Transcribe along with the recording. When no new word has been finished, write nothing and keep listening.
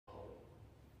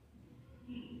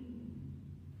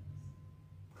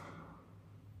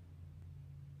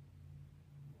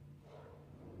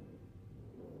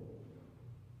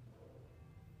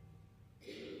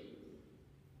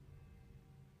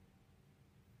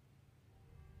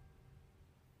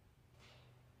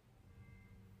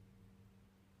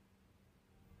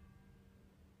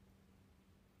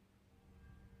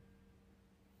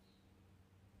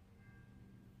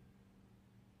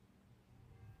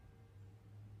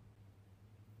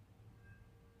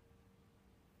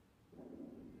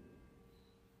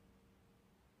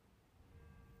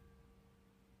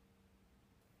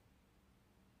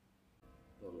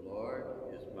The Lord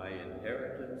is my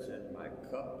inheritance and my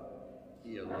cup.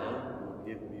 He alone will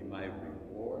give me my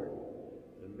reward.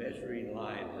 The measuring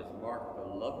line has marked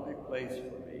a lovely place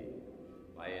for me.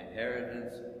 My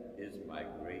inheritance is my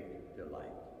great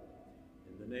delight.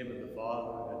 In the name of the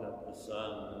Father, and of the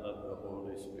Son, and of the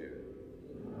Holy Spirit.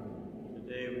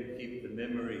 Today we keep the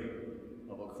memory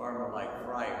of a Carmelite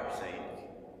friar saint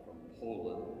from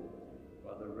Poland,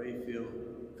 Father Raphael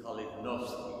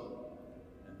Kalinowski.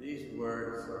 And these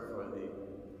words are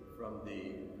from the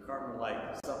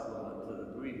Carmelite supplement to the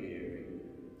breviary.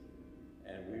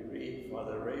 And we read,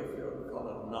 Father Raphael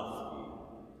Kalinowski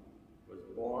was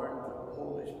born to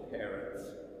Polish parents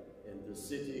in the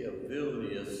city of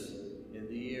Vilnius in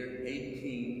the year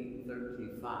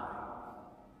 1835.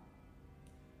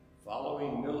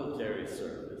 Following military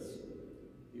service,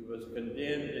 he was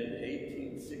condemned in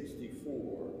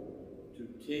 1864 to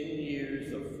 10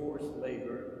 years of forced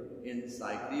labor in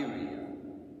Siberia.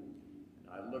 And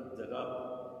I looked it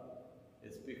up.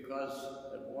 It's because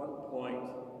at one point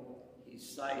he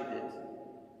sided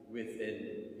with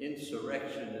an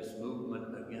insurrectionist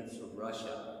movement against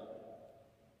Russia,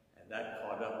 and that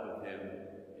caught up with him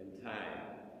in time.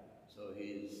 So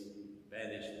he's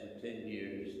banished for 10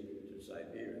 years to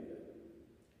Siberia.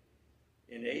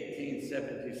 In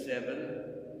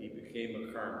 1877, he became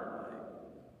a Carmelite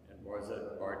and was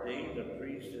ordained a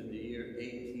priest in the year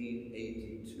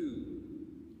 1882.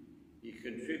 He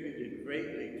contributed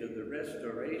greatly to the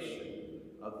restoration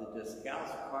of the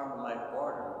Discalced Carmelite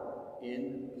order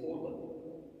in Poland.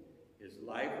 His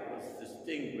life was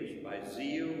distinguished by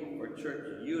zeal for church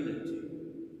unity.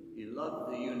 He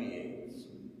loved the Uniates,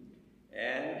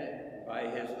 and by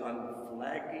his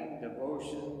unflagging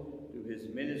devotion to his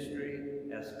ministry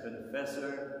as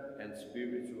confessor and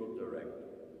spiritual director.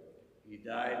 He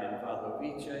died in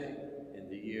Wadowice in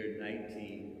the year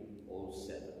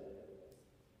 1907.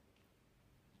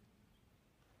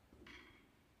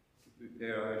 To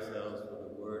prepare ourselves for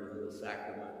the word and the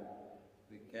sacrament,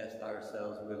 we cast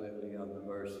ourselves willingly on the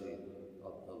mercy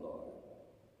of the Lord.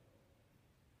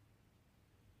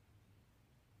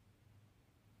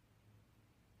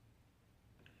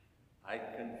 I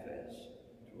confess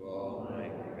to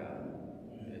Almighty God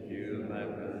and you, my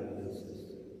brothers and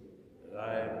sisters, that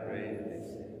I have greatly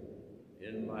sinned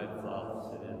in my thoughts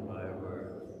and in my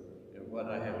words, in what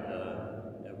I have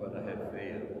done and what I have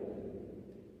failed to do.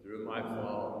 Through my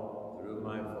fault, through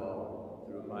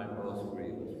my most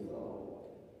grievous fault.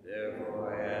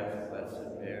 Therefore I ask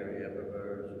Blessed Mary, ever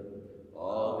Virgin,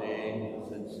 all the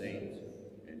angels and saints,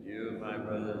 and you, my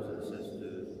brothers and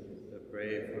sisters, to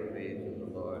pray for me to the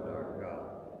Lord our God.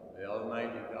 May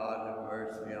Almighty God have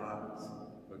mercy on us,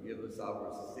 forgive us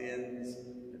our sins,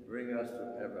 and bring us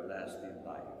to everlasting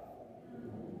life.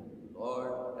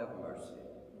 Lord, have mercy.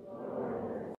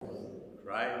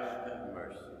 Christ, have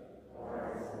mercy.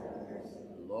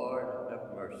 Lord, have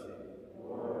mercy.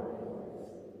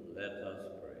 Let us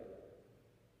pray.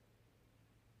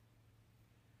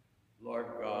 Lord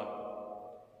God,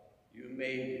 you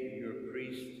made your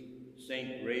priest, Saint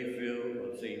Raphael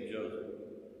of St. Joseph,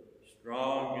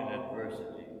 strong in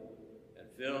adversity, and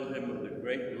filled him with a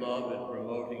great love in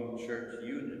promoting church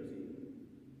unity.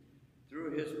 Through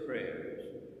his prayers,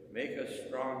 make us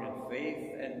strong in faith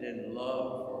and in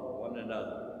love for one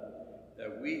another,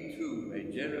 that we too may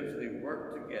generously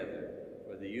work together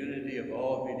for the unity of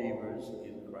all believers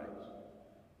in Christ.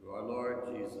 Through our Lord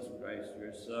Jesus Christ,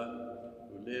 your Son,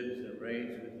 who lives and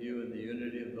reigns with you in the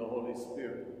unity of the Holy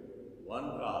Spirit,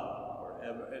 one God,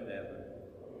 forever and ever.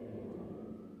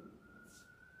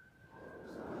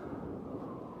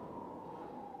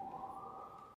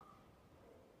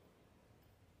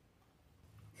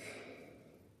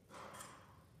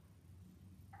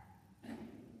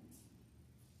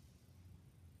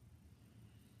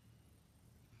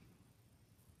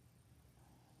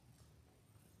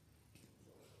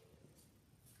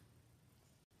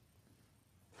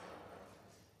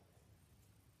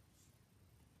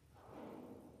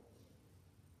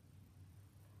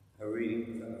 A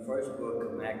reading from the first book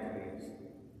of Maccabees.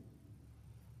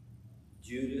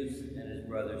 Judas and his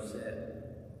brothers said,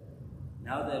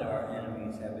 "Now that our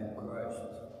enemies have been crushed,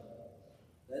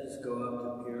 let us go up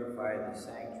to purify the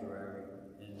sanctuary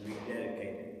and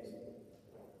rededicate it."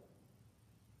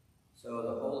 So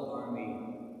the whole army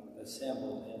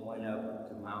assembled and went up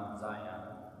to Mount Zion.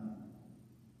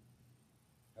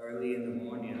 Early in the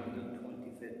morning of the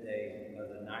 25th day of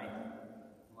the 9th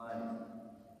month,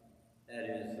 that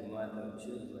is the month of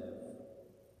Chislev,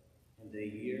 in the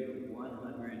year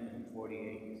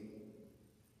 148.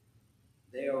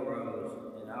 They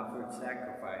arose and offered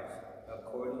sacrifice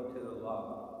according to the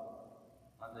law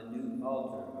on the new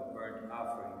altar of burnt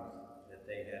offerings that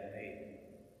they had made.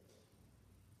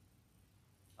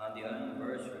 On the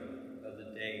anniversary of the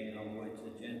day on which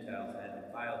the Gentiles had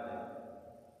defiled it,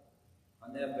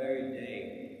 on that very day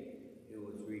it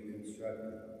was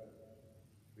reconstructed,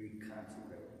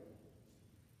 reconsecrated,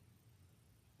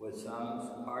 with songs,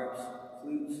 harps,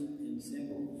 flutes, and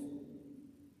cymbals.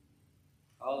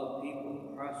 All the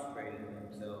people prostrated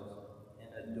themselves and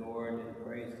adored and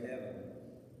praised heaven,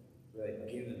 who had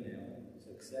given them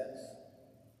success.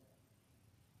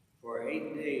 For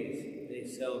 8 days they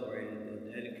celebrated the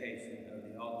dedication of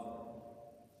the altar,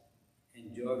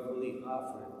 and joyfully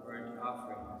offered burnt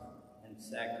offerings and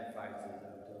sacrifices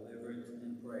of deliverance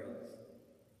and praise.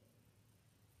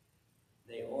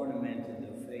 They ornamented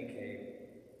the facade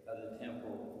of the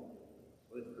temple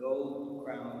with gold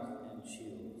crowns and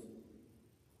shields.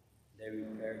 They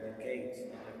repaired the gates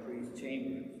and the priest's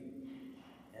chambers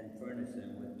and furnished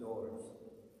them with doors.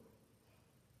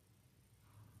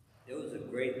 There was a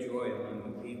great joy among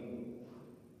the people,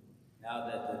 now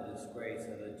that the disgrace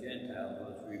of the Gentiles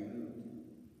was removed.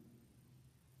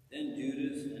 Then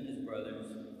Judas and his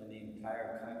brothers and the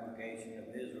entire congregation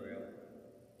of Israel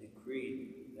decreed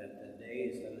that the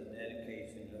days of the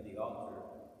dedication of the altar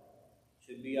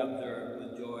should be observed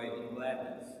with joy and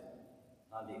gladness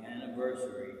on the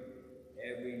anniversary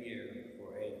every year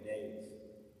for 8 days,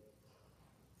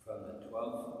 from the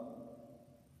 12th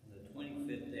to the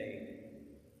 25th day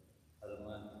of the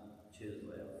month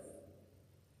Chislev.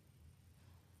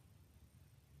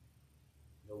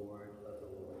 The word of the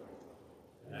Lord.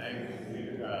 Thanks be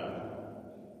to God.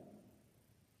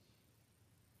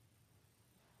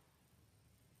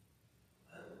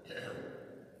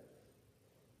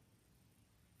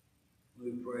 We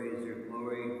praise your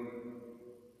glory.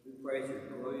 We praise your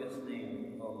glorious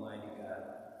name, Almighty God.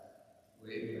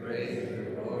 We praise your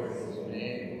glorious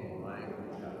name, Almighty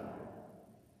God.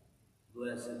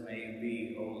 Blessed may you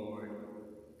be, O Lord,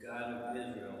 God of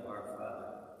Israel, our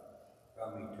Father, from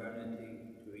eternity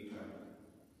to eternity.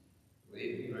 We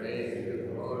praise your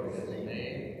glorious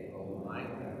name,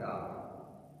 Almighty God.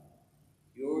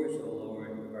 Yours, O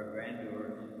Lord, are grandeur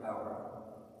and power,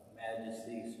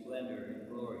 majesty, splendor, and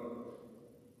glory.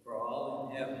 For all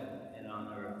in heaven and on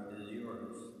earth is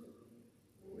yours.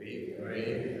 We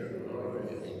praise your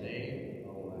glorious name,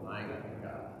 Almighty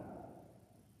God.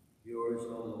 Yours,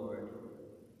 O Lord,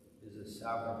 is the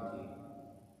sovereignty.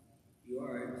 You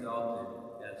are exalted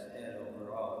as head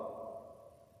over all.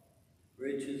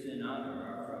 Riches and honor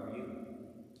are from you.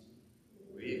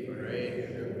 We praise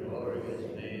your glorious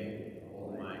name,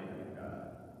 Almighty God.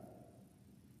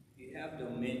 You have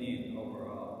dominion over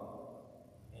all.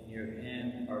 In your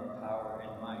hand are power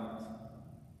and might.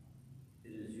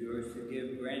 It is yours to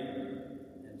give grandeur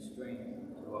and strength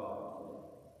to all.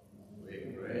 We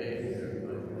praise your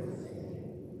glorious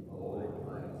name,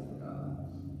 Almighty God.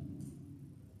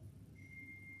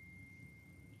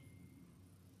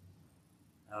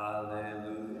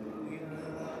 Hallelujah,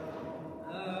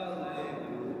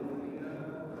 hallelujah,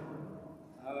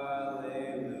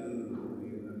 hallelujah.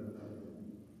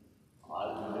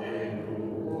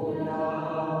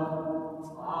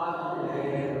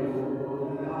 Alleluia,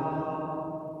 alleluia,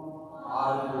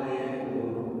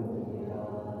 alleluia.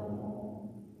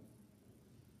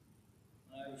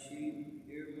 My sheep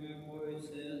hear my voice,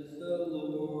 says the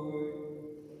Lord.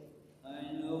 I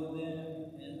know them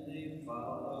and they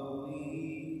follow me.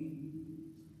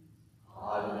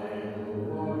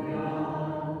 Alleluia,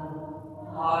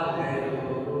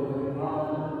 alleluia,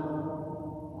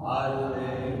 alleluia.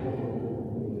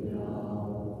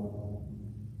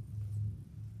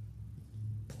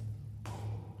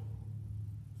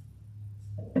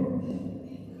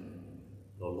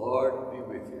 The Lord be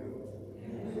with you.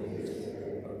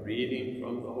 A reading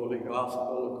from the Holy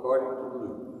Gospel according to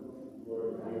Luke.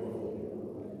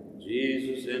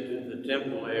 Jesus entered the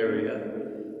temple area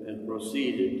and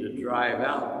proceeded to drive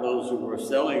out those who were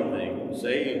selling things,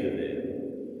 saying to them,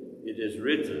 "It is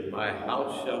written, 'My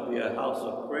house shall be a house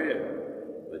of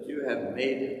prayer,' but you have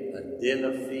made it a den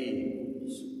of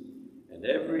thieves." And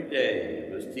every day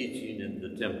he was teaching in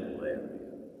the temple area.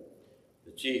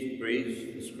 The chief priests,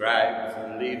 the scribes,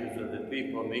 and leaders of the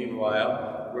people,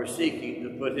 meanwhile, were seeking to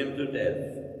put him to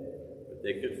death, but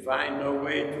they could find no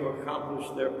way to accomplish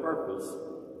their purpose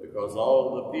because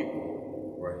all the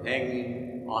people were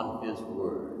hanging on his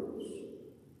words.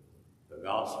 The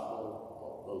Gospel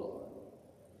of the Lord.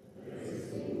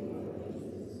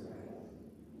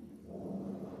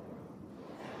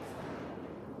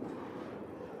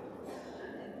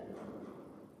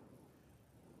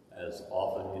 As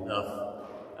often enough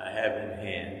I have in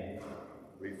hand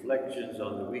reflections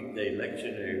on the weekday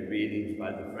lectionary readings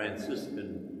by the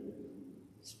Franciscan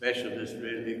specialist,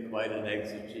 really quite an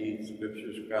exegete,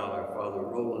 scripture scholar, Father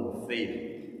Roland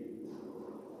Fady.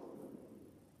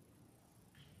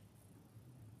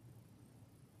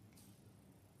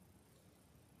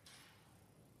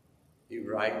 He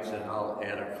writes, and I'll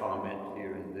add a comment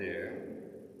here and there.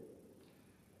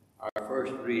 Our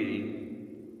first reading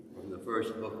from the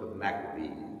first book of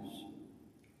Maccabees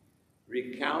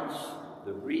recounts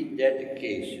the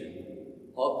rededication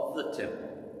of the temple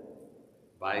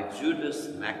by Judas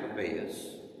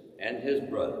Maccabeus and his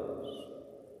brothers.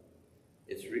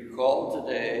 It's recalled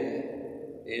today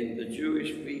in the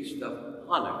Jewish feast of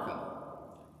Hanukkah.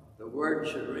 The word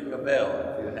should ring a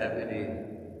bell if you have any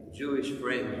Jewish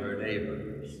friends or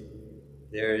neighbors.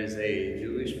 There is a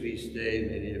Jewish feast day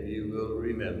many of you will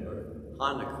remember,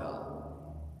 Hanukkah,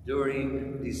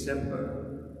 during December,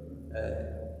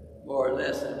 more or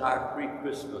less in our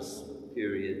pre-Christmas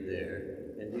period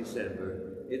there in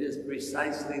December. It is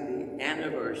precisely the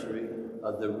anniversary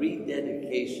of the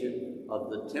rededication of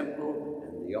the temple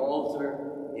and the altar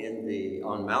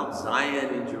on Mount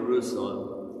Zion in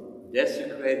Jerusalem,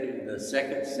 desecrated in the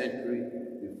 2nd century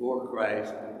before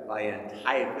Christ by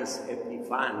Antiochus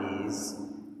Epiphanes,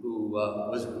 who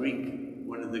was Greek,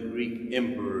 one of the Greek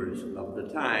emperors of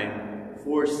the time,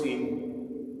 forcing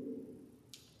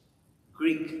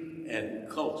Greek and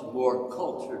more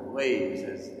cultured ways,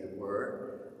 as it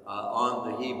were,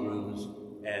 on the Hebrews.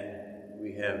 And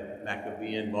we have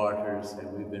Maccabean martyrs,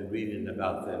 and we've been reading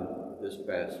about them this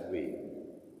past week.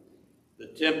 The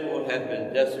temple had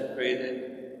been desecrated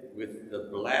with the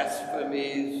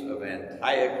blasphemies of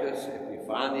Antiochus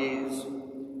Epiphanes.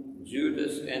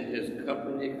 Judas and his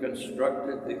company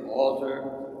constructed the altar,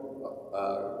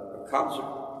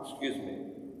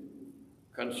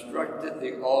 constructed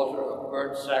the altar of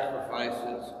burnt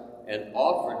sacrifices and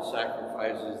offered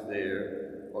sacrifices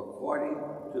there according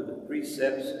to the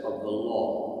precepts of the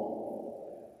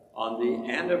law. On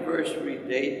the anniversary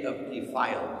date of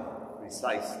defilement,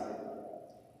 precisely,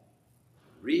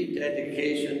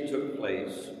 rededication took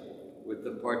place with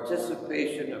the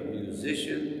participation of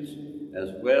musicians as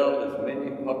well as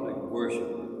many public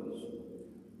worshipers.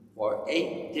 For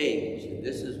 8 days, and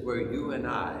this is where you and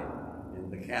I, in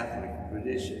the Catholic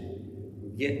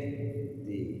tradition, get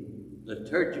the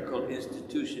liturgical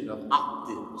institution of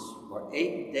octaves. For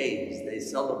 8 days, they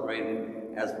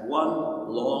celebrated as one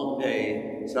long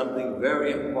day something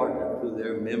very important to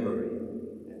their memory.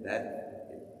 And that,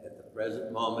 at the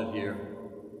present moment here,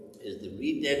 is the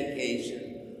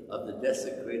rededication of the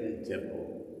desecrated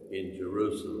temple in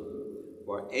Jerusalem.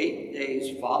 For 8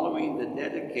 days following the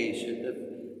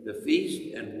dedication, the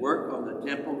feast and work on the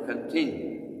temple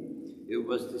continued. It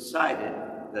was decided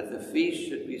that the feast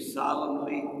should be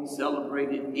solemnly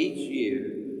celebrated each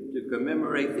year to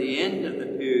commemorate the end of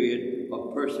the period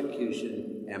of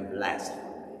persecution and blasphemy.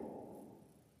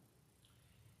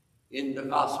 In the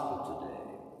gospel today,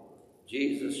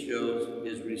 Jesus shows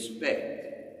his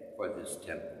respect for this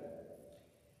temple,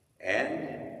 and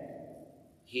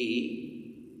he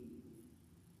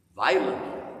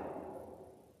violently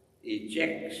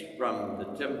ejects from the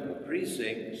temple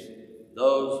precincts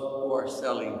those who are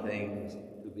selling things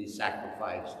to be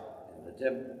sacrificed in the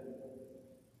temple.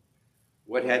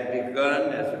 What had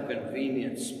begun as a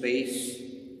convenient space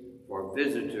for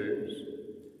visitors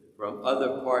from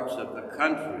other parts of the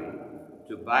country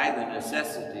to buy the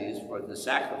necessities for the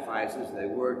sacrifices they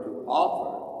were to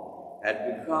offer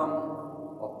had become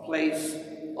a place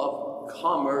of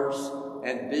commerce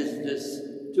and business,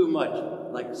 too much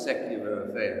like secular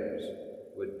affairs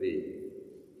would be.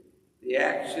 The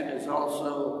action is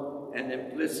also an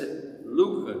implicit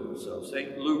Lucan, so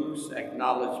St. Luke's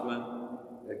acknowledgement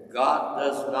that God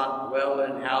does not dwell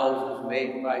in houses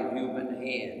made by human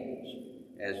hands,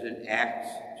 as in Acts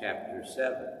chapter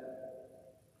 7.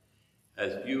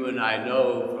 As you and I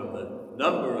know from the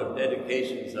number of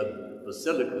dedications of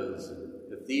basilicas and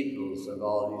cathedrals of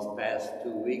all these past 2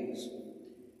 weeks,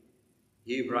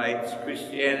 he writes,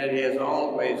 Christianity has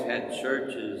always had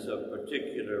churches of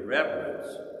particular reverence,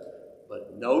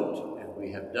 but note, and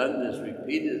we have done this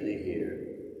repeatedly here,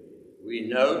 we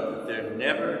note that there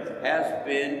never has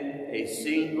been a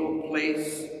single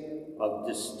place of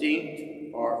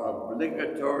distinct or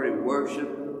obligatory worship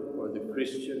for the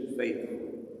Christian faithful.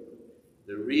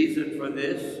 The reason for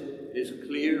this is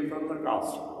clear from the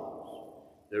Gospels.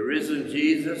 The risen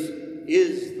Jesus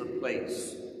is the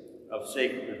place of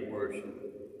sacred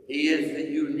worship. He is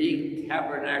the unique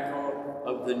tabernacle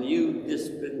of the new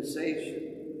dispensation.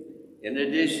 In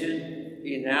addition,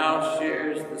 he now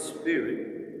shares the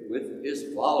Spirit with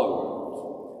his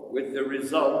followers, with the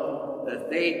result that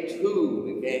they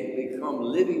too become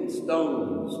living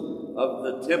stones of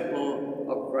the temple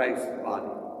of Christ's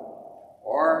body.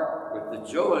 Or with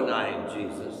the Johannine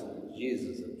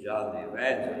Jesus of John the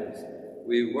Evangelist,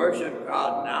 we worship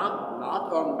God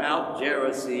not on Mount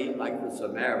Gerizim like the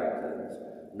Samaritans,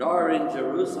 nor in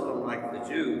Jerusalem like the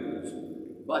Jews,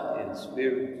 but in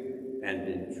spirit and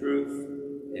in truth,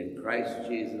 in Christ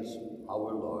Jesus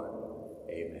our Lord.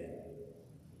 Amen.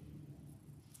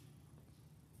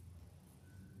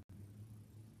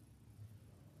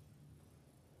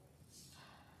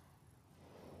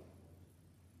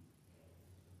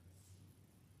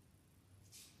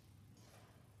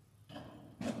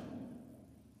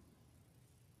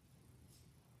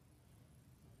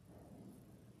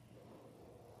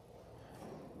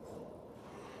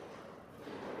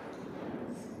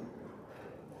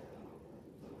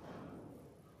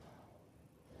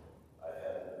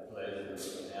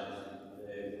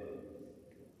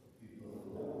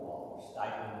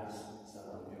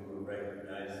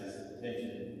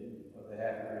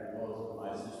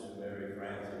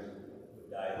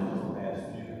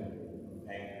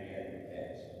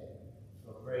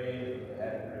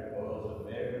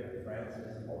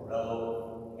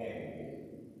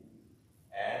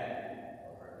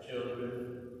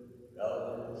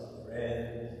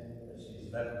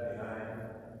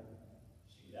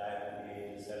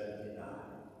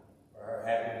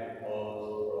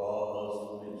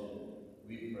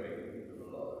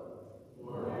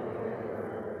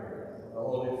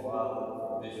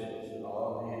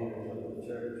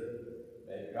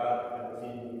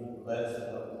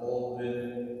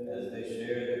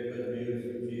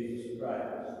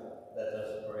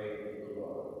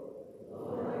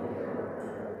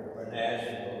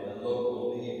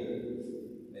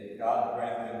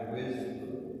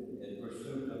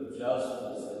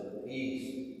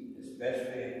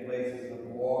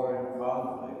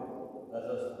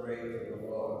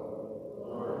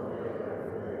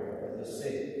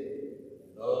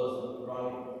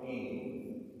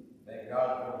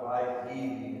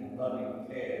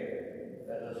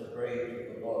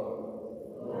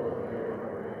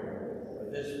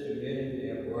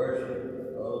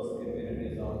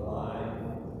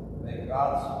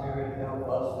 God's Spirit help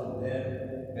us and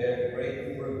them bear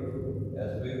great fruit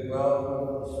as we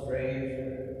welcome the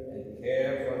stranger and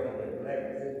care for the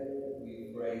neglected.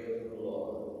 We pray to the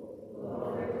Lord.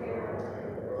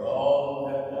 For all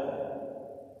who have died,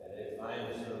 that they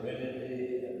find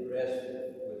serenity and rest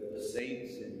with the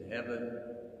saints in heaven,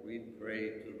 we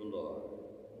pray to the Lord.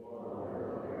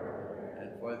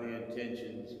 And for the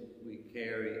intentions we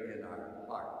carry in our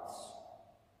hearts.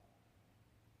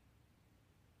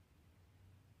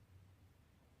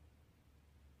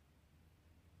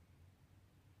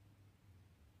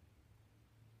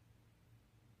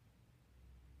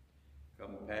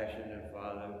 Compassionate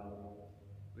Father,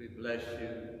 we bless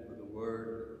you for the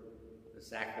word, the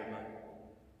sacrament,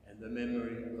 and the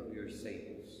memory of your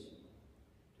saints.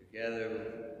 Together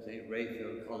with St.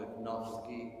 Raphael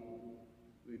Kalinowski,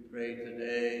 we pray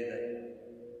today that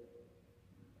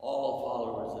all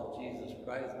followers of Jesus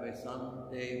Christ may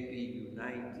someday be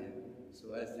united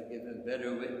so as to give him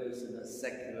better witness in a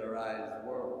secularized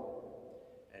world.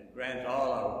 And grant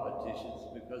all our petitions,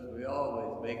 because we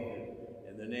always make them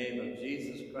in the name of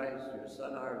Jesus Christ, your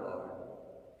Son, our Lord.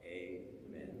 Amen.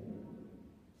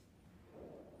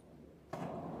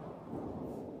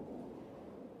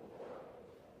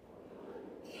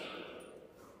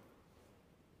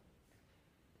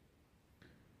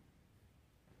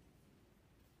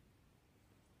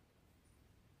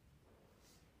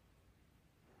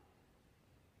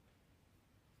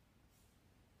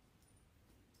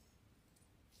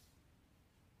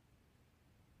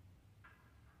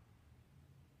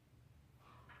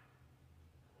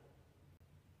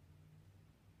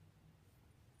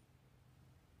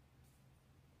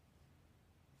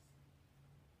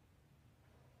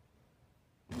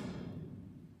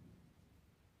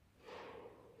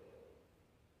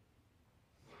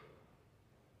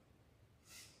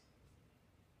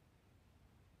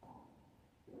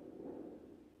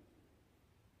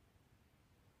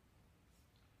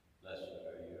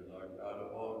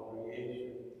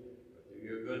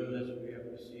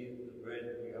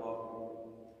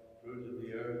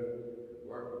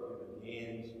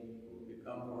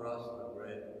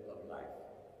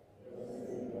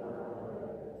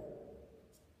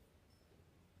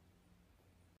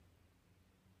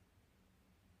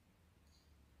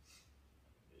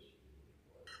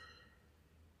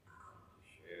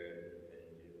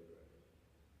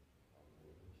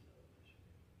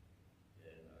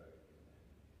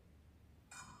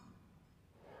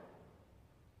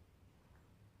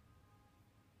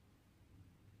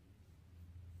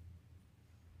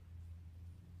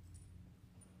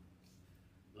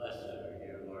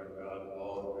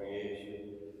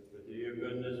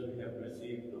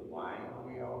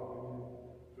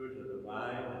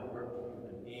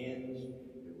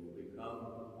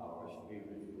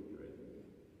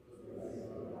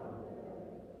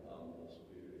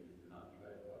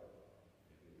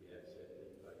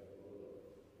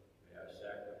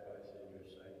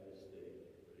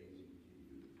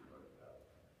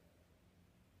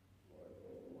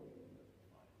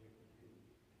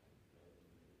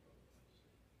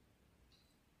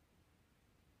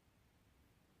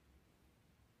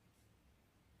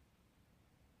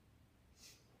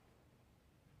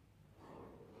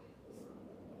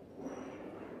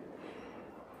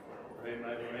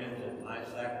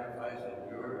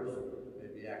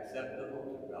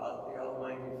 God the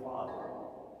Almighty Father.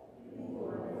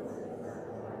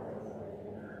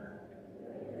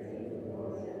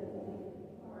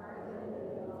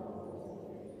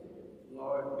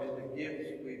 Lord, may the gifts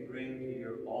we bring to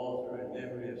your altar in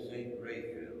memory of St.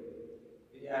 Raphael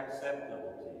be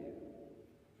acceptable to you.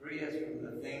 Free us from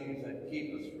the things that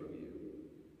keep us from you,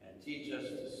 and teach us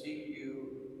to seek you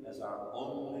as our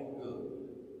only good,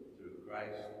 through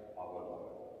Christ our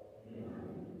Lord. Amen.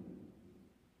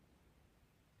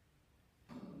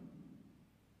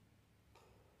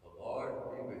 The Lord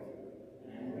be with you.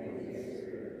 And with your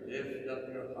spirit. Lift up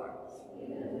your hearts.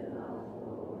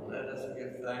 Let us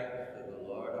give thanks to the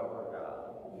Lord our God.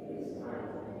 It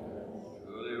is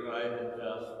truly right and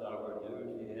just, our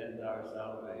duty and our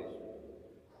salvation,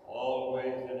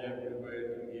 always and everywhere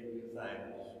to give you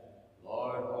thanks,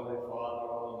 Lord, Holy Father,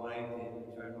 Almighty and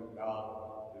eternal God,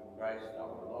 through Christ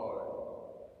our Lord.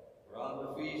 For on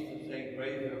the feast of St.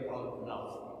 Raphael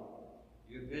Kalinowski,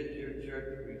 you bid your church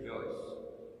rejoice.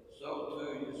 So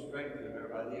too you strengthen her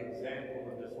by the example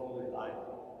of his holy life,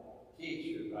 teach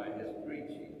her by his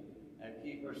preaching, and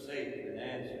keep her safe in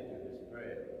answer to his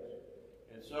prayers.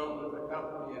 And so with the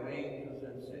company of angels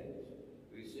and saints,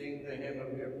 we sing the hymn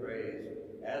of your praise,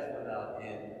 as without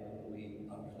end we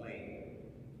acclaim.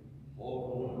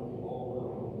 Holy, holy,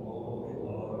 holy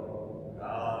Lord,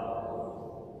 God of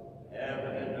hosts,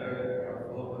 heaven and earth are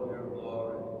full of your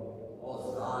glory.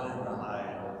 Hosanna in the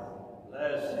highest.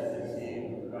 Blessed is he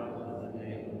who comes in the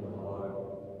name of the Lord.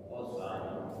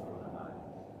 Hosanna in the highest.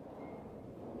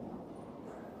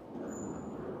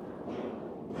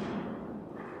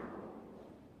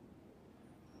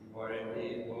 You are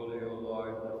indeed holy, O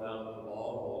Lord, the fountain of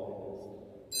all holiness.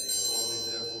 Make holy,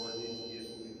 therefore, these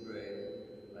gifts, we pray,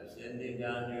 by sending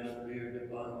down your Spirit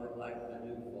upon them like the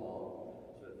dew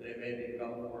fall, so that they may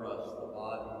become for us the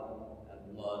body and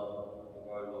blood of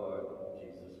our Lord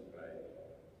Jesus Christ.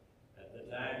 At the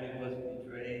time he was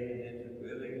betrayed and entered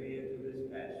willingly into his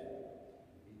passion,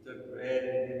 he took bread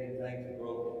and giving thanks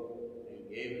broke it, and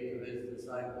gave it to his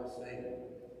disciples, saying,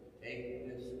 Take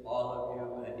this, all of you,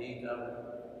 and eat of it,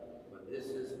 for this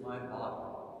is my body,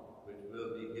 which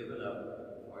will be given up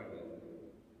for you.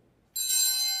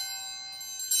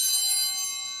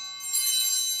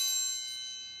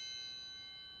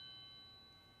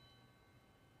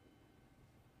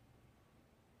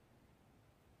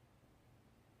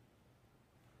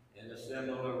 In a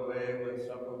similar way, when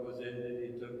supper was ended,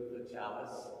 he took the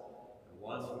chalice, and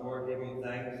once more giving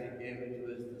thanks, he gave it to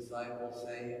his disciples,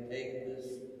 saying, Take this,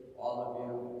 all of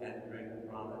you, and drink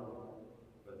from it.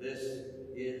 For this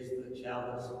is the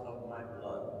chalice of my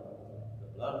blood, the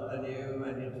blood of the new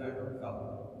and eternal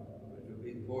covenant, which will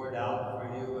be poured out for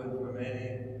you and for many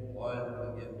for the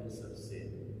forgiveness of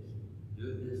sins. Do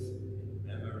this in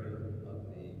memory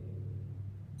of me.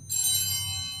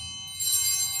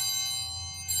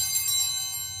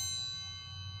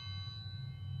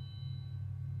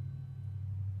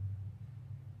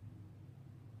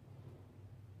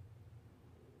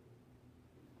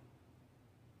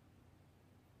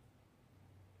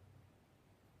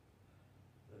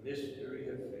 The mystery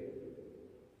of faith.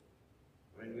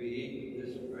 When we eat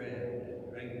this bread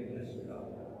and drink this cup,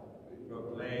 we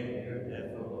proclaim your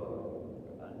death, O Lord,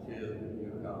 until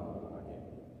you come again.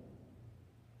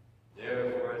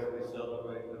 Therefore, as we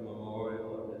celebrate the memorial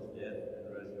of his death and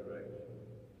resurrection,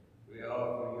 we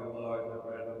offer you, Lord, the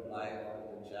bread of life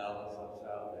and the chalice of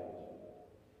salvation,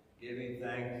 giving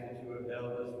thanks that you have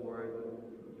held us worthy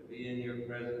to be in your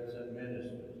presence and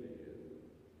minister to you.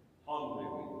 Humbly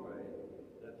we pray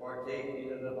that,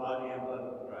 partaking of the body and blood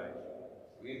of Christ,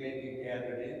 we may be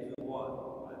gathered into one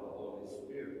by the Holy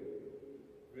Spirit.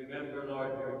 Remember,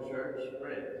 Lord, your church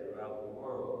spread throughout the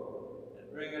world, and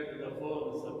bring her to the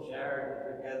fullness of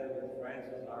charity, together with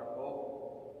Francis, our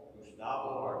Pope,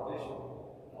 Gustavo, our Bishop,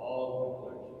 and all the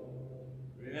clergy.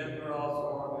 Remember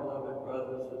also our beloved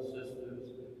brothers and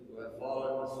sisters who have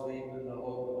fallen asleep in the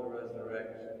hope of the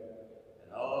resurrection,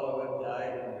 and all who have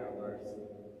died in your mercy.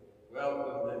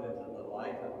 Welcome them into the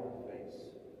light of your face.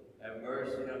 Have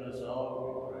mercy on us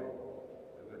all, we pray,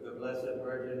 and with the Blessed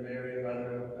Virgin Mary,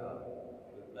 Mother of God,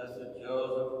 with Blessed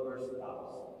Joseph, first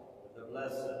spouse, with the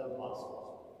blessed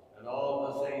apostles, and all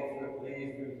the saints who have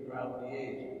pleased you throughout the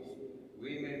ages,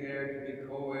 we may merit to be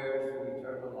co-heirs to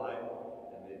eternal life,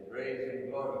 and may praise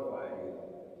and glorify you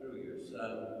through your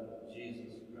Son,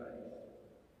 Jesus Christ.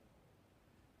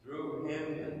 Through him,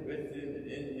 and with him, and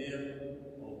in him,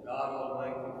 O God,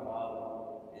 Almighty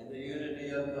Father, in the unity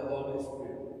of the Holy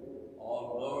Spirit,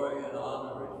 all glory and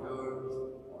honor is yours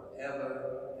forever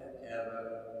and ever.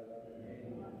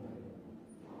 Amen.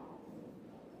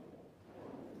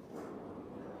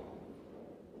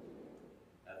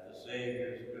 At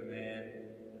Savior's command, and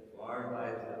formed by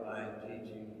his divine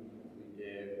teaching, we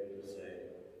dare to say,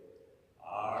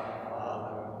 Our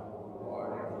Father, who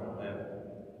art in heaven,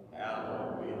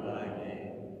 hallowed be thy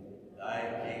name. Thy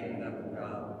kingdom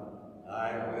come, thy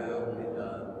will be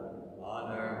done, on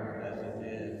earth as it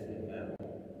is in heaven.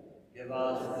 Give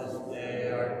us this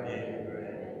day our daily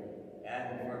bread, and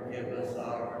forgive us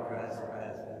our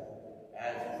trespasses,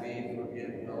 as we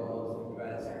forgive those who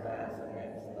trespass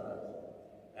against us.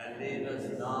 And lead us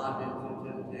not into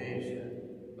temptation,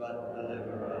 but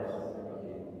deliver us from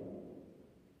evil.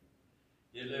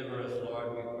 Deliver us, Lord,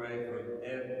 we pray, from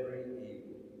every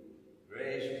evil.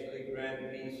 Graciously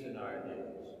grant peace in our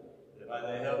days, that by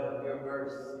the help of your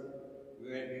mercy,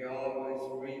 we may be always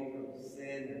free from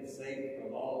sin and safe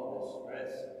from all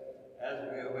distress, as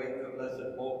we await the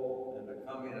blessed hope and the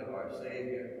coming of our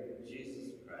Savior,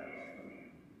 Jesus Christ.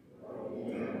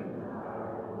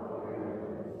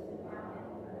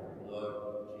 Lord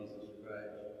Jesus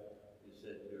Christ, you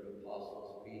said to your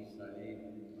apostles, peace I leave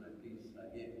you, my peace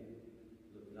I give you.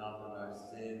 Look not on our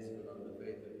sins, but on the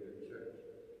faith of your church,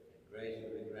 and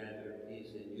graciously grant her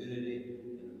peace and unity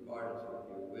in accordance with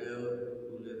your will,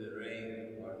 who live and reign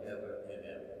forever and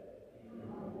ever.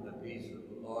 Amen. The peace of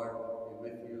the Lord be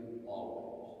with you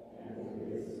always.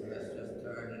 Amen. Let's just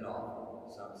turn and offer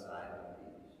some sign of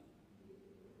peace.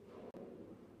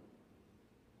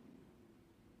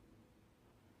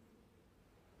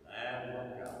 Lamb of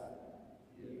God,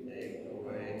 you take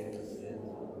away the sins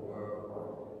of the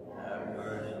world. Have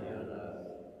mercy on us.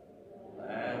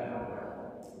 Lamb of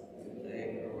God, you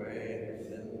take away the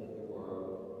sins of the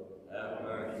world. Have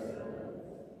mercy on us.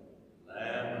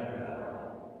 Lamb of God,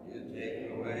 you take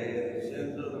away the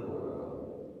sins of the world.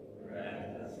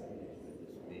 Grant us peace with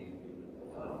this meat and the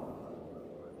blood of our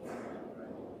Lord Jesus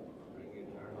Christ. Bring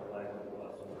eternal life to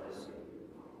us, mercy.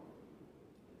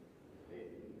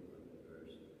 Faith in the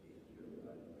verse, peace to your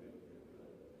life, bring your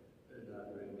blood. Let not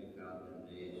bring me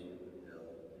condemnation, but help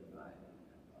in mind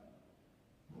and life.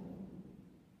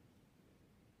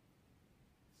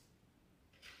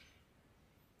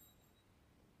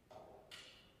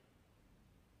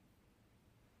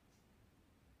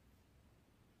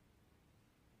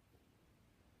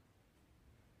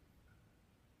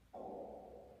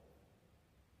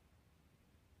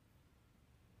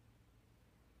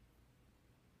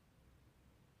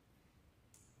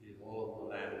 Behold the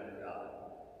Lamb of God.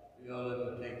 Behold him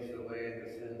who takes away the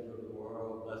sins of the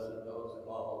world. Blessed those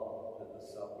called to the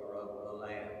supper of the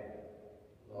Lamb.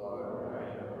 Lord, I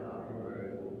am not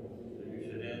worthy that you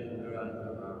should enter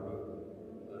under my roof,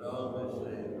 but only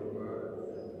say the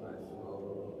word, and my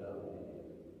soul shall be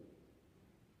healed.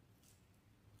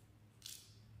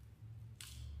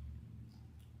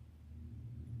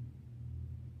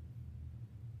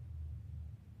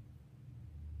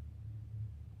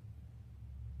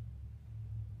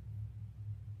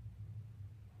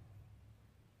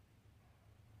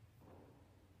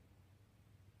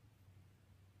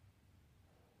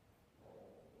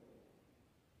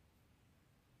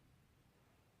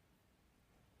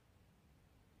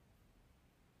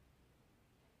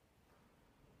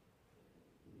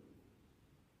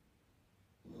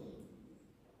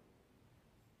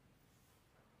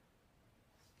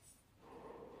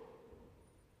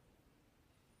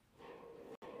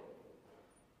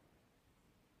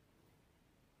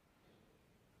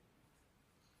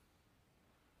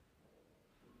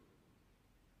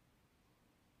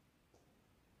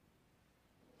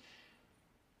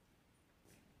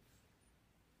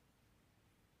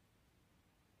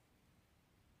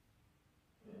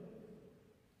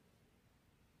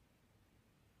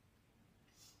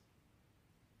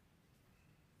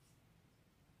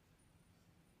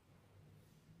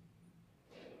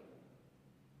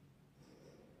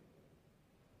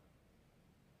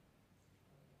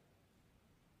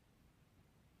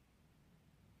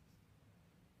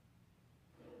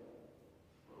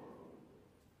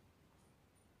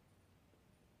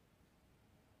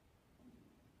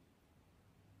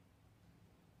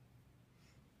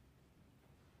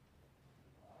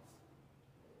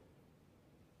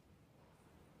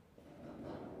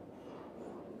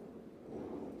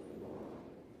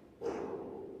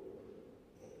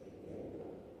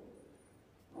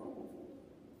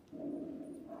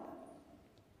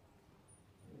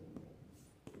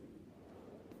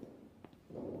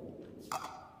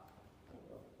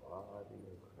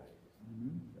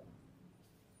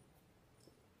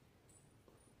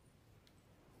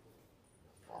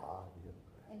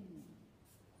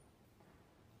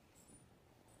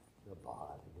 The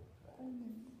body of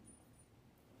Christ.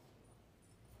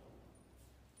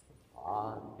 The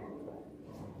body of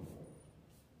Christ.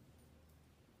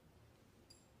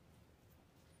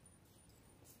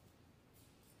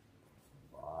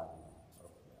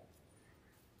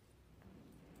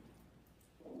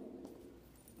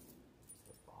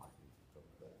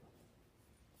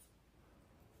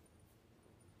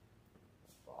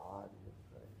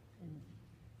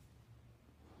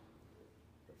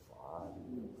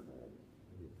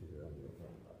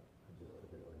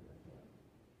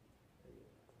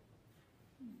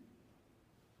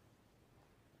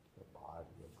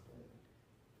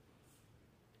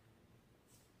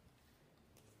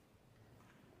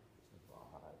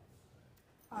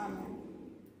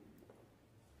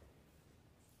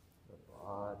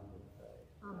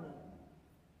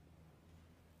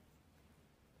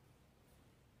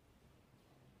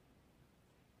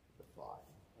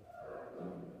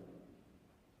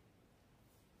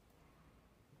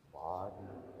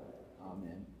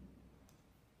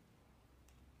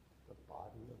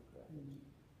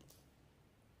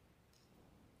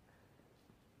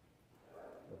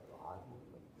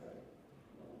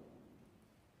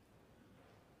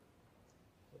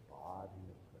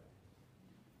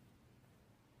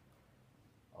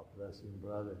 blessing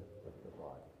brother with the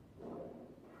body.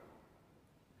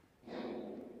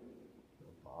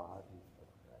 The body of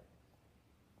Christ.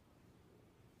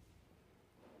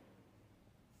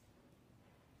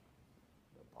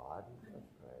 The body of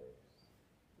Christ.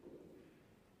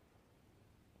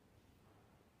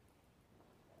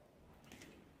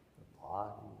 The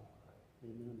body of Christ.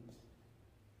 Amen.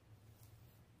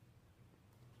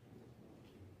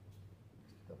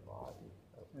 The body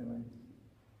of Christ. Amen.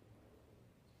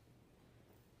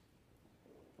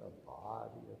 The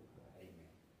body of Christ.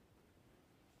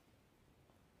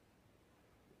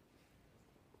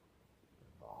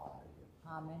 The body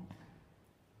of Amen.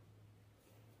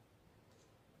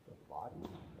 the body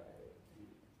of Christ.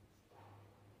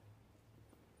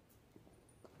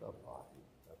 The body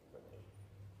of Christ.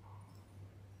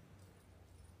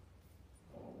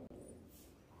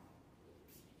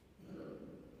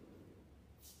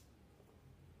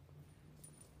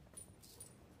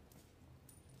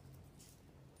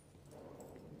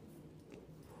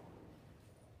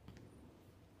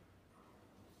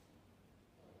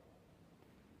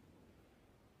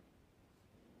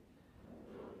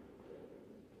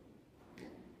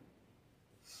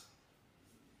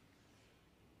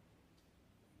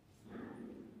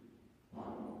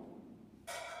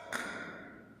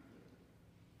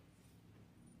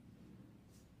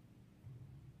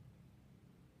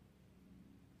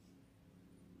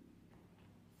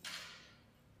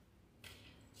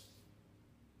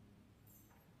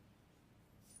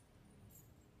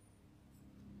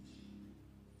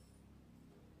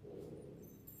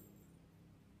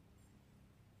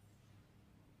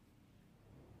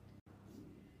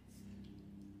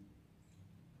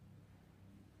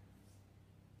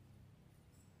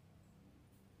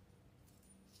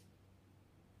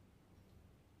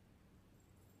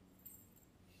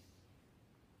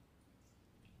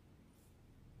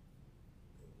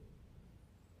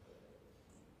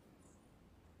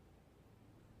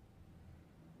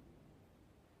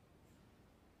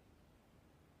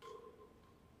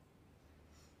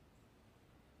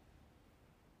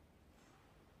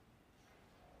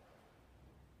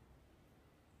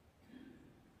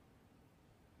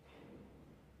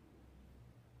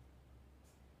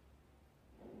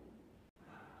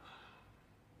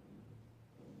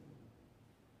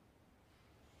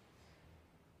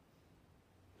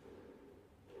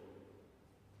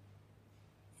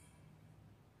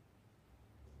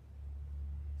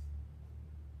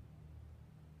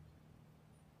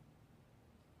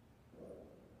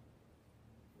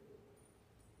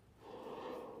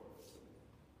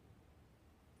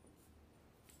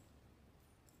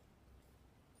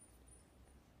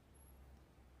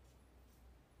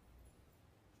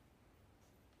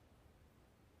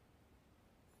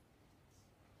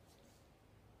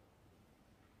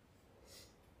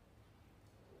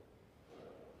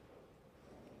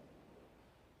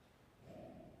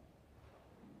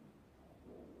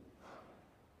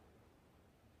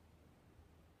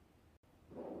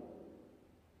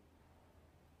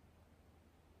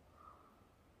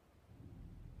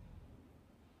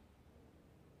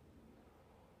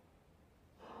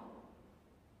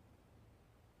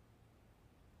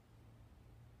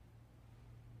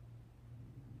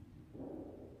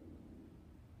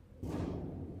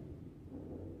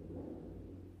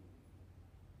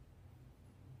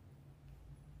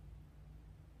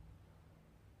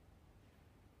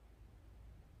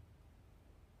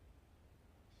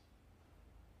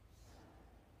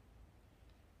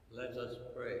 Let us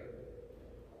pray.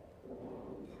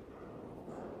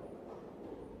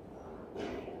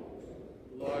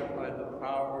 Lord, by the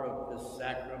power of this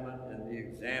sacrament and the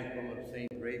example of St.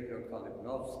 Raphael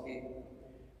Kalinowski,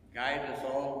 guide us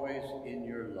always in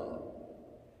your love.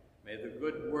 May the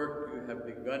good work you have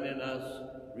begun in us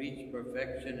reach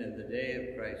perfection in the day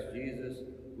of Christ Jesus,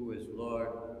 who is Lord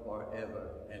forever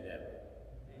and ever.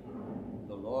 Amen.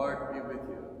 The Lord be with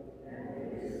you.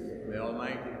 May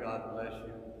Almighty God bless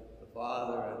you, the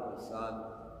Father and the Son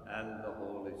and the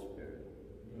Holy Spirit.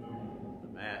 Amen. The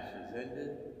Mass is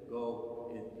ended. Go